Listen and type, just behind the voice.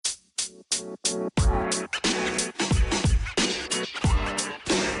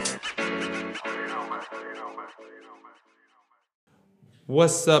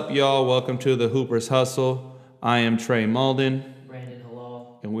What's up, y'all? Welcome to the Hoopers Hustle. I am Trey Malden, Brandon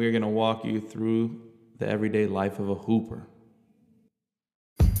Halal. and we're going to walk you through the everyday life of a hooper.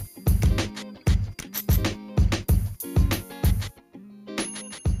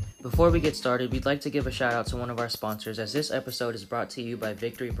 Before we get started, we'd like to give a shout out to one of our sponsors, as this episode is brought to you by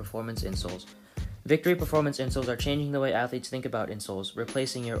Victory Performance Insoles. Victory Performance Insoles are changing the way athletes think about insoles.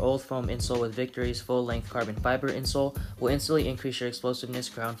 Replacing your old foam insole with Victory's full-length carbon fiber insole will instantly increase your explosiveness,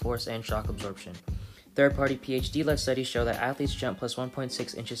 ground force, and shock absorption. Third-party PhD-led studies show that athletes jump plus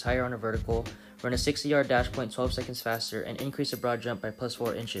 1.6 inches higher on a vertical, run a 60-yard dash 0.12 seconds faster, and increase a broad jump by plus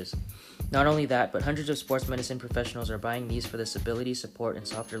 4 inches. Not only that, but hundreds of sports medicine professionals are buying these for the stability, support, and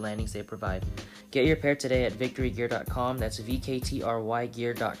softer landings they provide. Get your pair today at victorygear.com, that's VKTRY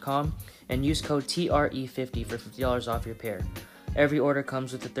gear.com, and use code TRE50 for $50 off your pair. Every order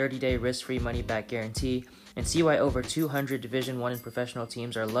comes with a 30-day risk-free money-back guarantee, and see why over 200 Division I and professional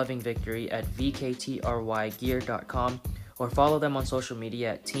teams are loving Victory at VKTRYgear.com, or follow them on social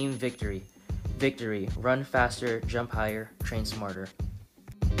media at Team Victory. Victory, run faster, jump higher, train smarter.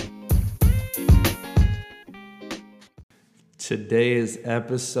 Today is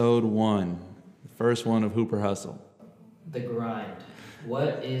episode 1, the first one of Hooper Hustle. The grind.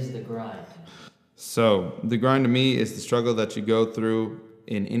 What is the grind? So, the grind to me is the struggle that you go through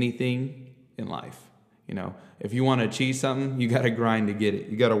in anything in life. You know, if you want to achieve something, you got to grind to get it.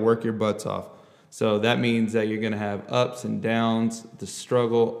 You got to work your butts off. So that means that you're going to have ups and downs, the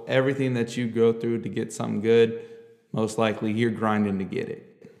struggle, everything that you go through to get something good. Most likely you're grinding to get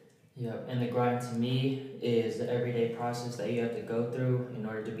it. Yeah, and the grind to me is the everyday process that you have to go through in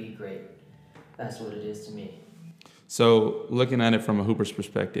order to be great. That's what it is to me. So looking at it from a hooper's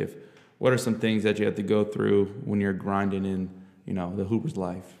perspective, what are some things that you have to go through when you're grinding in, the hooper's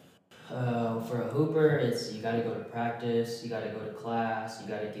life? For a hooper, it's you got to go to practice, you got to go to class, you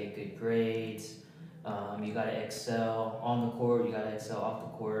got to get good grades, you got to excel on the court, you got to excel off the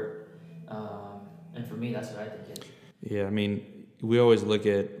court, and for me, that's what I think it is. Yeah, we always look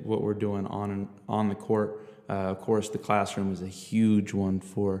at what we're doing on the court. Of course, the classroom is a huge one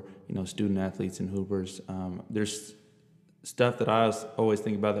for student athletes and hoopers. There's stuff that I always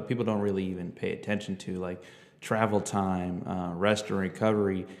think about that people don't really even pay attention to, like travel time, rest and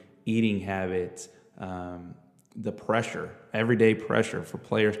recovery, eating habits, the pressure, everyday pressure for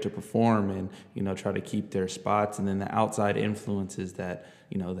players to perform and, try to keep their spots. And then the outside influences that,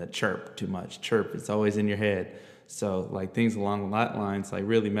 that chirp too much. Chirp, it's always in your head. So like things along that lines, like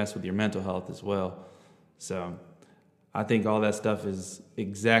really mess with your mental health as well. So I think all that stuff is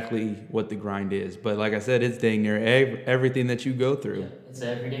exactly what the grind is. But like I said, it's dang near everything that you go through. Yeah, it's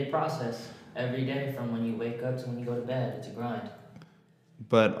an everyday process. Every day from when you wake up to when you go to bed, it's a grind.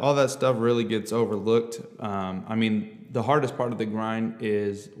 But all that stuff really gets overlooked. The hardest part of the grind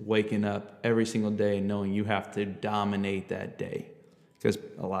is waking up every single day and knowing you have to dominate that day, because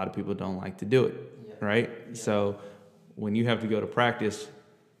a lot of people don't like to do it, right? Yeah. So when you have to go to practice,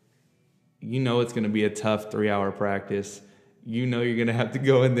 it's going to be a tough 3-hour practice. You're going to have to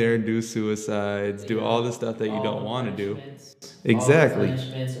go in there and do suicides, do all the stuff that you don't want to do. Exactly. All the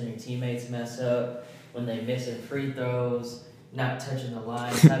punishments when your teammates mess up, when they miss their free throws, not touching the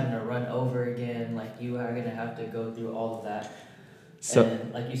lines, having to run over again. Like, you are going to have to go through all of that. So,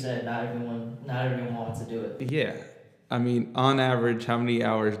 and like you said, not everyone wants to do it. Yeah. On average, how many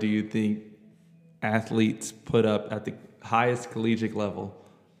hours do you think athletes put up at the highest collegiate level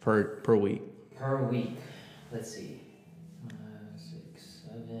per week? Per week. Let's see. 6,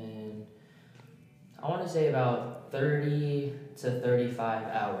 7. I want to say about 30 to 35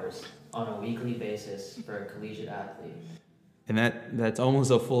 hours on a weekly basis for a collegiate athlete. And that's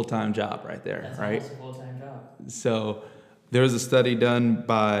almost a full-time job right there, that's right? That's almost a full-time job. So there was a study done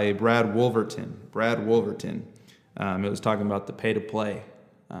by Brad Wolverton. It was talking about the pay-to-play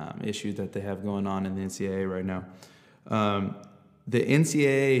issue that they have going on in the NCAA right now. The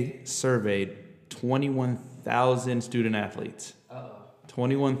NCAA surveyed 21,000 student athletes.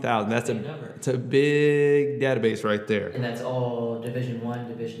 21,000. That's a big database right there. And that's all Division I,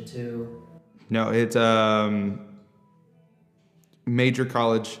 Division II? No, it's major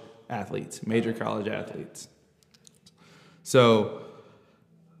college athletes. So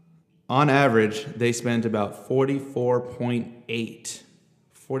on average, they spent about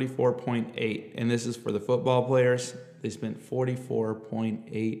 44.8, and this is for the football players. They spent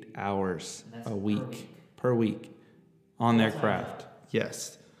 44.8 hours per week on their craft.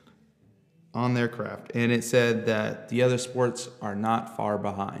 Yes, on their craft. And it said that the other sports are not far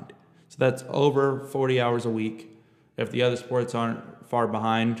behind. So that's over 40 hours a week. If the other sports aren't far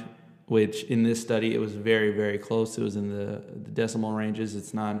behind, which in this study, it was very, very close. It was in the decimal ranges.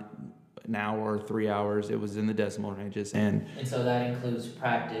 It's not an hour or 3 hours. It was in the decimal ranges. And so that includes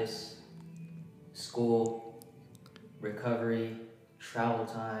practice, school, recovery, travel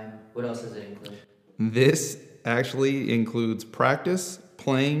time. What else does it include? This actually includes practice,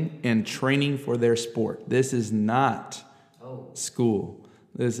 playing, and training for their sport. This is not school.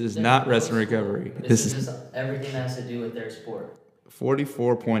 This is not rest and recovery. This is just everything that has to do with their sport.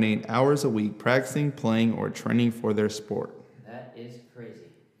 44.8 hours a week practicing, playing, or training for their sport. That is crazy.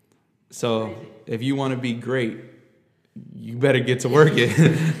 So if you want to be great, you better get to work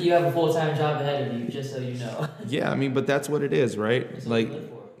it. You have a full-time job ahead of you, just so you know. Yeah, I mean, but that's what it is, right? Like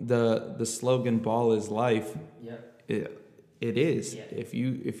the slogan "Ball is life." Yep. It is. Yeah. If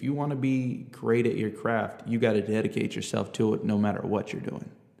you want to be great at your craft, you got to dedicate yourself to it, no matter what you're doing.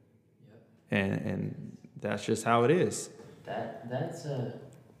 Yep. And that's just how it is.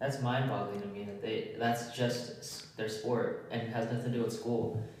 That's mind-boggling to me that's just their sport and has nothing to do with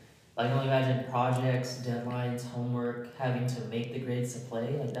school. Like, I can only imagine projects, deadlines, homework, having to make the grades to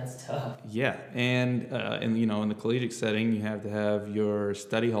play. Like, that's tough. Yeah, and in the collegiate setting, you have to have your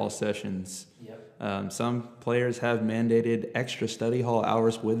study hall sessions. Yep. Some players have mandated extra study hall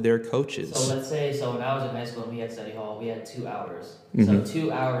hours with their coaches. So let's say, when I was in high school and we had study hall, we had 2 hours. Mm-hmm. So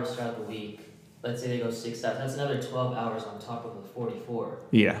 2 hours throughout the week. Let's say they go 6 hours. That's another 12 hours on top of the 44.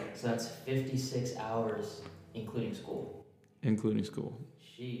 Yeah. So that's 56 hours, including school. Including school.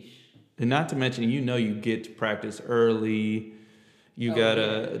 Sheesh. And not to mention, you get to practice early. You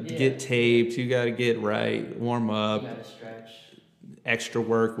gotta get taped. You gotta get right, warm up. You gotta stretch. Extra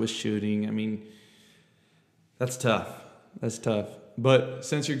work with shooting. I mean, that's tough. That's tough. But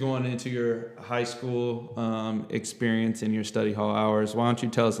since you're going into your high school experience and your study hall hours, why don't you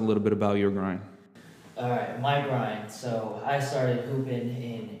tell us a little bit about your grind? All right, my grind. So I started hooping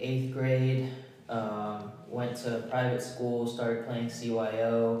in 8th grade. Went to private school. Started playing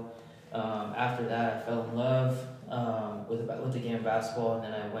CYO. After that, I fell in love with the game of basketball, and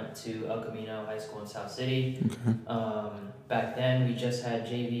then I went to El Camino High School in South City. Okay. Back then, we just had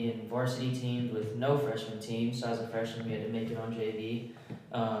JV and varsity teams with no freshman teams, so as a freshman, we had to make it on JV,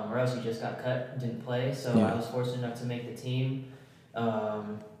 or else you just got cut and didn't play, so I was fortunate enough to make the team,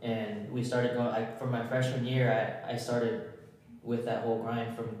 and we started going, from my freshman year, I started with that whole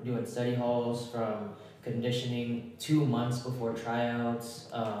grind from doing study halls, from conditioning 2 months before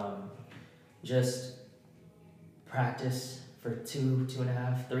tryouts, just practice for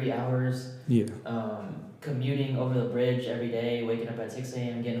 2.5, 3 hours. Yeah. Commuting over the bridge every day, waking up at 6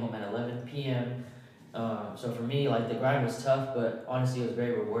 a.m., getting home at 11 p.m. So for me, the grind was tough, but honestly, it was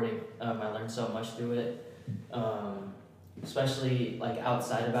very rewarding. I learned so much through it. Especially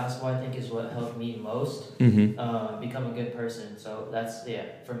outside of basketball, I think is what helped me most. Mm-hmm. Become a good person. So that's,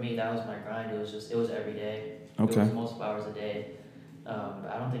 for me, that was my grind. It was every day. Okay. It was multiple hours a day.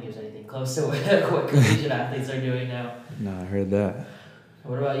 But I don't think it was anything close to what collegiate athletes are doing now. No, I heard that.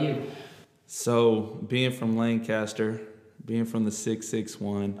 What about you? So, being from Lancaster, being from the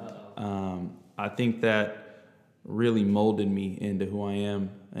 661, I think that really molded me into who I am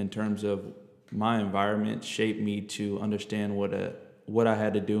in terms of my environment, shaped me to understand what I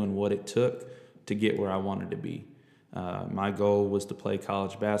had to do and what it took to get where I wanted to be. My goal was to play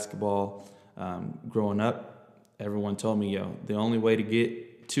college basketball. Growing up, everyone told me, the only way to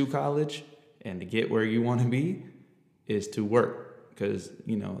get to college and to get where you want to be is to work. Because,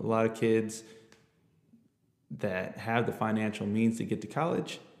 a lot of kids that have the financial means to get to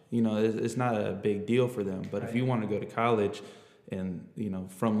college, it's not a big deal for them. But if you want to go to college, and,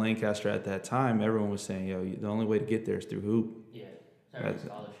 from Lancaster at that time, everyone was saying, the only way to get there is through hoop. Yeah,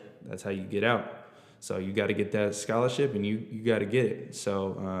 scholarship. That's how you get out. So you got to get that scholarship, and you got to get it.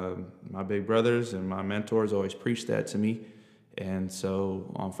 So my big brothers and my mentors always preached that to me. And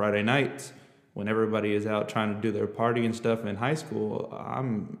so on Friday nights, when everybody is out trying to do their party and stuff in high school,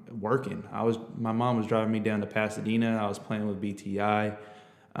 I'm working. My mom was driving me down to Pasadena. I was playing with BTI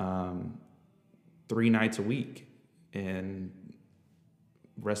 3 nights a week, and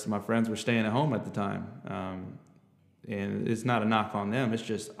the rest of my friends were staying at home at the time. And it's not a knock on them. It's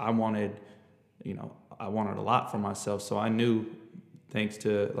just I wanted a lot for myself. So I knew, thanks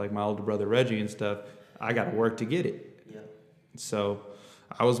to my older brother Reggie and stuff, I got to work to get it. Yeah. So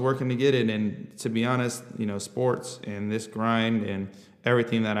I was working to get it, and to be honest, sports and this grind and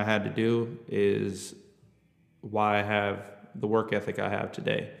everything that I had to do is why I have the work ethic I have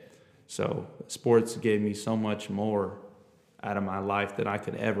today. So sports gave me so much more out of my life than I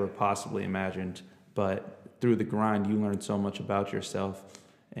could ever possibly imagined. But through the grind, you learn so much about yourself,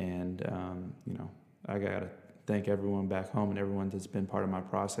 And, I got to thank everyone back home and everyone that's been part of my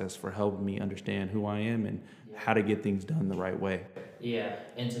process for helping me understand who I am and how to get things done the right way. Yeah,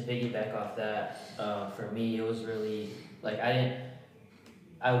 and to piggyback off that, for me, it was really like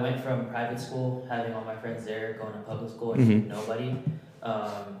I went from private school, having all my friends there, going to public school and nobody.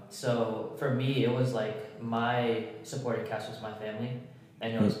 So for me, it was like my supporting cast was my family,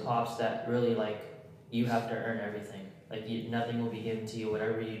 and it was pops that really like you have to earn everything. Like nothing will be given to you.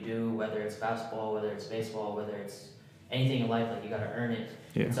 Whatever you do, whether it's basketball, whether it's baseball, whether it's anything in life, like you got to earn it.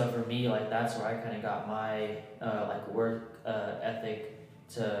 Yeah. And so for me, like that's where I kind of got my like work ethic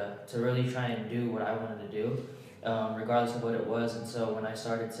to really try and do what I wanted to do, regardless of what it was. And so when I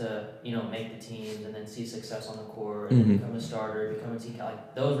started to make the teams and then see success on the court and then become a starter, become a team,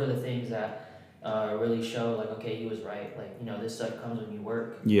 like those were the things that really showed like, okay, he was right. Like this stuff comes when you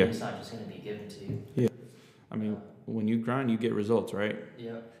work. Yeah. And it's not just going to be given to you. Yeah. I mean, when you grind, you get results, right?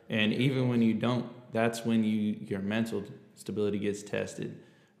 Yeah. And even when you don't, that's when your mental stability gets tested,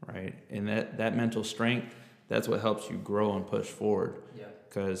 right? And that mental strength, that's what helps you grow and push forward. Yeah.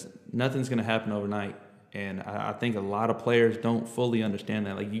 Because nothing's going to happen overnight. And I think a lot of players don't fully understand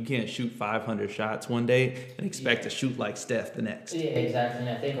that. Like, you can't shoot 500 shots one day and expect to shoot like Steph the next. Yeah, exactly.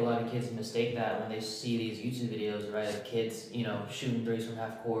 And I think a lot of kids mistake that when they see these YouTube videos, right? Of kids, shooting threes from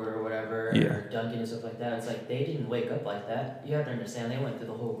half court or whatever, or dunking and stuff like that. It's like they didn't wake up like that. You have to understand they went through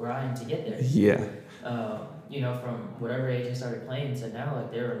the whole grind to get there. Yeah. From whatever age they started playing to now,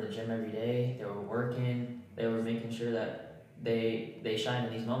 like they were in the gym every day. They were working. They were making sure that they shine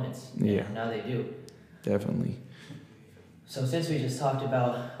in these moments. Yeah. And now they do. Definitely. So since we just talked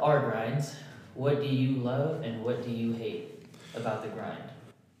about our grinds, what do you love and what do you hate about the grind?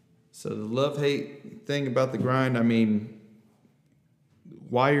 So the love-hate thing about the grind, I mean,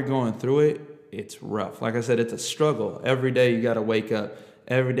 while you're going through it, it's rough. Like I said, it's a struggle. Every day you got to wake up.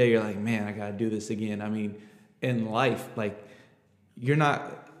 Every day you're like, man, I got to do this again. I mean, in life, like you're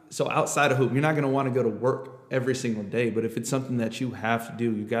not, so outside of hoop, you're not going to want to go to work every single day, but if it's something that you have to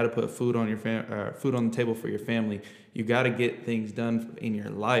do, you got to put food on food on the table for your family. You got to get things done in your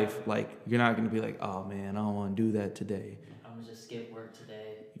life. Like you're not going to be like, oh man, I don't want to do that today. I'm gonna just skip work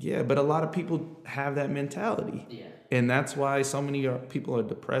today. Yeah, but a lot of people have that mentality. Yeah. And that's why so many people are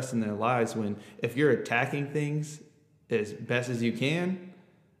depressed in their lives. When if you're attacking things as best as you can,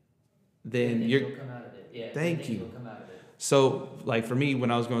 then you'll come out of it. Yeah. Thank you. You'll come out of it. So, like for me, when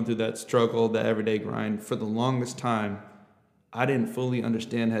I was going through that struggle, the everyday grind, for the longest time, I didn't fully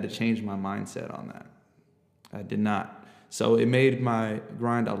understand how to change my mindset on that. I did not. So it made my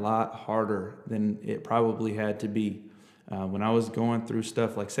grind a lot harder than it probably had to be. When I was going through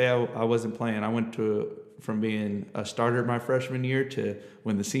stuff, like say I wasn't playing, I went from being a starter my freshman year to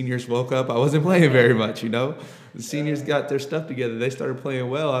when the seniors woke up, I wasn't playing very much, The seniors got their stuff together. They started playing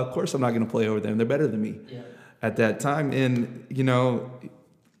well. Of course, I'm not going to play over them. They're better than me. Yeah. At that time. And,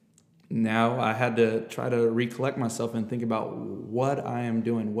 now I had to try to recollect myself and think about what I am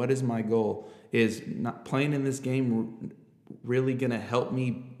doing. What is my goal? Is not playing in this game really going to help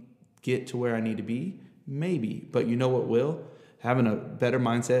me get to where I need to be? Maybe. But you know what will? Having a better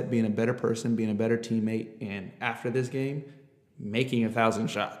mindset, being a better person, being a better teammate, and after this game, making 1,000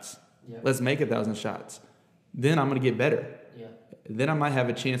 shots. Yeah. Let's make 1,000 shots. Then I'm going to get better. Yeah. Then I might have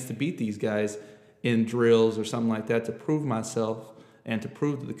a chance to beat these guys in drills or something like that to prove myself and to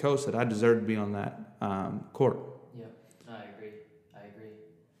prove to the coach that I deserve to be on that court. Yeah, I agree.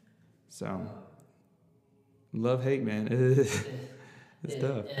 So, love-hate, man. It's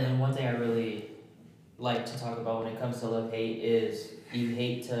tough. And one thing I really like to talk about when it comes to love-hate is you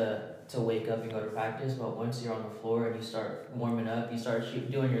hate to wake up and go to practice, but once you're on the floor and you start warming up, you start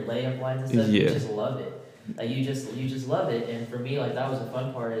doing your layup lines and stuff, you just love it. Like you just love it. And for me, like that was the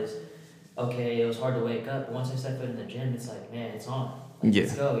fun part is, okay, it was hard to wake up, but once I step foot in the gym, it's like, man, it's on. Like,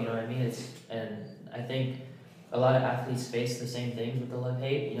 let's go, you know what I mean? And I think a lot of athletes face the same things with the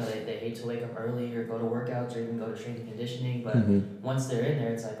love-hate. They hate to wake up early or go to workouts or even go to strength and conditioning, but once they're in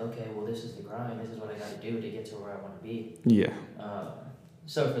there, it's like, okay, well, this is the grind. This is what I got to do to get to where I want to be. Yeah.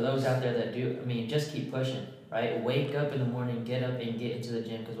 So for those out there that do, just keep pushing, right? Wake up in the morning, get up and get into the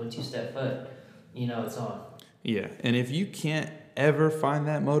gym, because once you step foot, it's on. Yeah, and if you can't ever find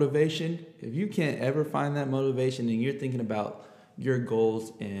that motivation, and you're thinking about your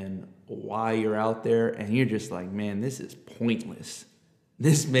goals and why you're out there, and you're just like, man, this is pointless.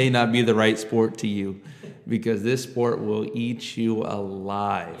 This may not be the right sport to you, because this sport will eat you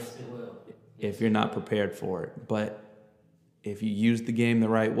alive. Yes, it will. If you're not prepared for it. But if you use the game the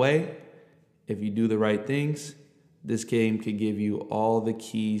right way, if you do the right things, this game could give you all the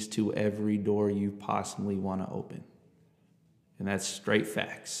keys to every door you possibly want to open. and that's straight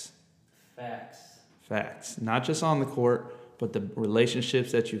facts. Facts. Facts. Not just on the court, but the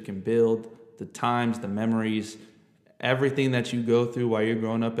relationships that you can build, the times, the memories, everything that you go through while you're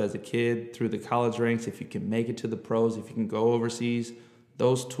growing up as a kid, through the college ranks, if you can make it to the pros, if you can go overseas,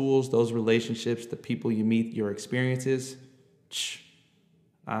 those tools, those relationships, the people you meet, your experiences,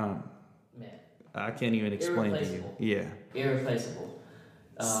 Man, I can't even explain to you. Yeah. Irreplaceable.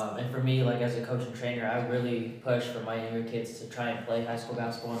 And for me, like as a coach and trainer, I really push for my younger kids to try and play high school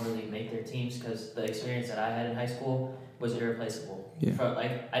basketball and really make their teams, because the experience that I had in high school was irreplaceable. Yeah.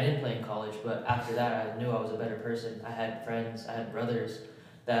 I didn't play in college, but after that, I knew I was a better person. I had friends, I had brothers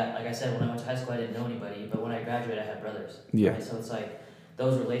that, like I said, when I went to high school, I didn't know anybody, but when I graduated, I had brothers. Yeah. Right? So it's like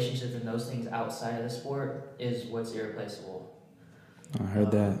those relationships and those things outside of the sport is what's irreplaceable. I heard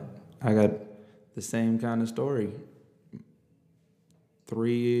that. I got the same kind of story.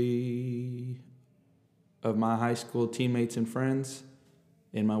 3 of my high school teammates and friends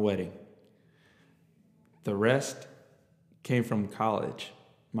in my wedding. The rest came from college.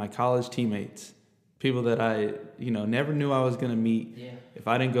 My college teammates, people that I, never knew I was going to meet. Yeah. If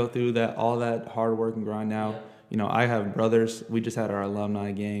I didn't go through all that hard work and grind now, I have brothers. We just had our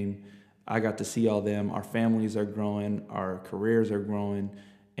alumni game. I got to see all them. Our families are growing. Our careers are growing.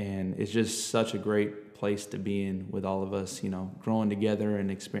 And it's just such a great place to be in with all of us, growing together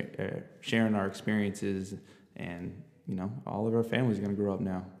and sharing our experiences. And, all of our families are going to grow up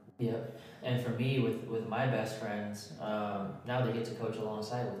now. Yeah. And for me, with my best friends, now they get to coach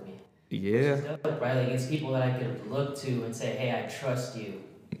alongside with me. Yeah. Which is dope, right? Like it's people that I could look to and say, hey, I trust you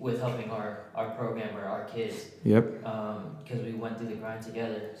with helping our program or our kids. Yep. Because we went through the grind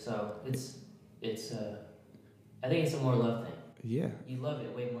together. So it's I think it's a more love thing. Yeah. You love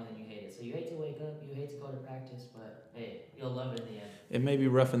it way more than you hate it. So you hate to wake up, you hate to go to practice, but hey, you'll love it in the end. It may be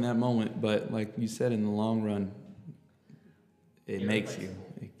rough in that moment, but like you said, in the long run, it makes you.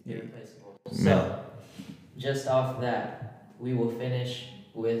 Irreplaceable. So, just off that, we will finish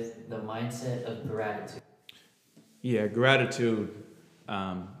with the mindset of gratitude. Yeah, gratitude.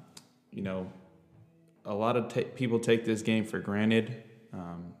 A lot of people take this game for granted,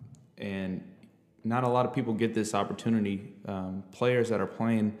 and not a lot of people get this opportunity. Players that are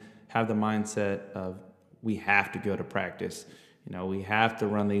playing have the mindset of, we have to go to practice. We have to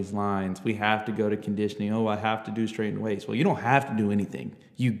run these lines. We have to go to conditioning. Oh, I have to do straight and weights. Well, you don't have to do anything.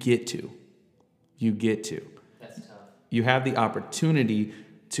 You get to. That's tough. You have the opportunity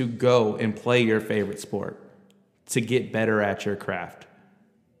to go and play your favorite sport, to get better at your craft,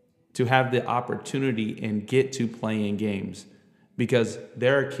 to have the opportunity and get to play in games. Because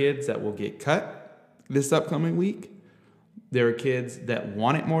there are kids that will get cut this upcoming week. There are kids that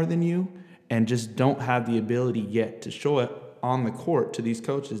want it more than you and just don't have the ability yet to show it on the court to these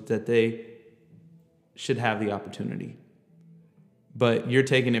coaches that they should have the opportunity. But you're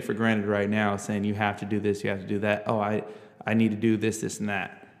taking it for granted right now, saying you have to do this, you have to do that. Oh, I need to do this, and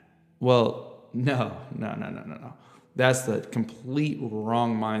that. Well, no. That's the complete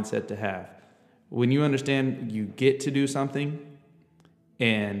wrong mindset to have. When you understand you get to do something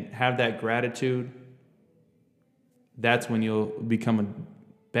and have that gratitude, that's when you'll become a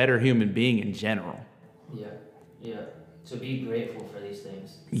better human being in general. Yeah. So be grateful for these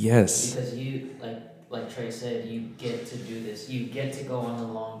things. Yes. Because you, like Trey said, you get to do this. You get to go on the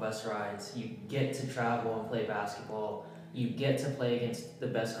long bus rides. You get to travel and play basketball. You get to play against the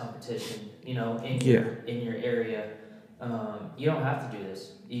best competition, in your area. You don't have to do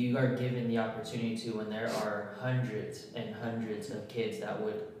this. You are given the opportunity to, when there are hundreds and hundreds of kids that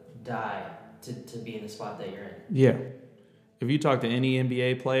would die to be in the spot that you're in. Yeah. If you talk to any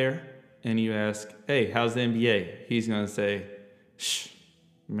NBA player and you ask, hey, how's the NBA? He's going to say,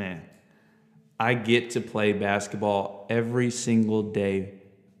 man, I get to play basketball every single day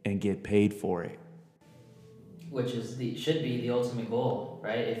and get paid for it. Which should be the ultimate goal,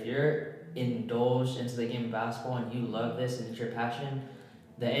 right? If you're indulged into the game of basketball and you love this and it's your passion,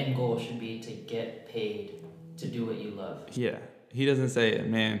 the end goal should be to get paid to do what you love. Yeah. He doesn't say,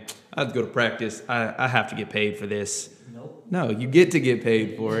 man, I have to go to practice. I have to get paid for this. Nope. No, you get to get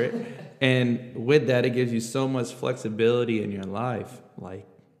paid for it. And with that, it gives you so much flexibility in your life. Like,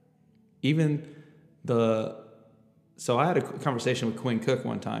 so I had a conversation with Quinn Cook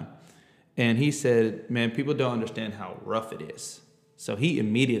one time, and he said, man, people don't understand how rough it is. So he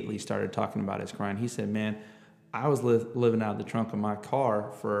immediately started talking about his grind. He said, man, I was living out of the trunk of my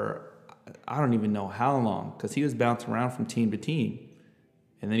car for I don't even know how long, because he was bouncing around from team to team.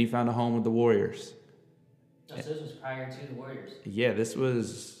 And then he found a home with the Warriors. Oh, so this was prior to the Warriors? Yeah, this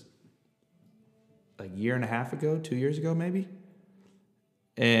was a year and a half ago, 2 years ago maybe.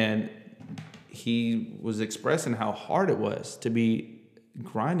 And he was expressing how hard it was to be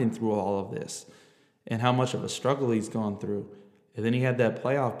grinding through all of this and how much of a struggle he's gone through. And then he had that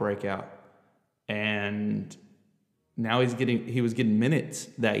playoff breakout, and now he was getting minutes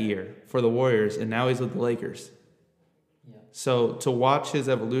that year for the Warriors, and now he's with the Lakers. Yeah. So to watch his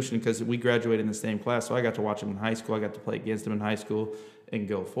evolution, because we graduated in the same class, so I got to watch him in high school. I got to play against him in high school and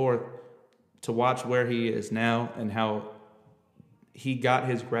go forth. To watch where he is now and how he got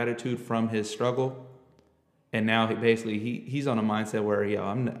his gratitude from his struggle, and now he's on a mindset where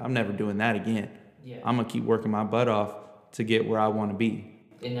I'm never doing that again. Yeah. I'm gonna keep working my butt off to get where I want to be.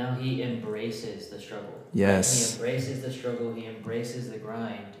 And now he embraces the struggle. Yes. He embraces the struggle. He embraces the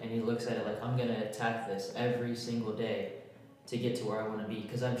grind, and he looks at it like, I'm gonna attack this every single day to get to where I want to be.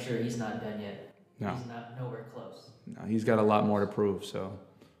 Because I'm sure he's not done yet. No. He's not nowhere close. No, he's got a lot more to prove. So.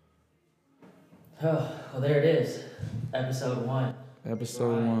 Oh, well, there it is. Episode 1.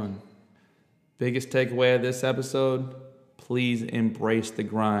 Episode 1. Biggest takeaway of this episode, please embrace the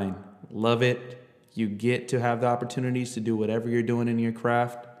grind. Love it. You get to have the opportunities to do whatever you're doing in your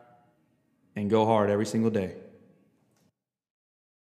craft, and go hard every single day.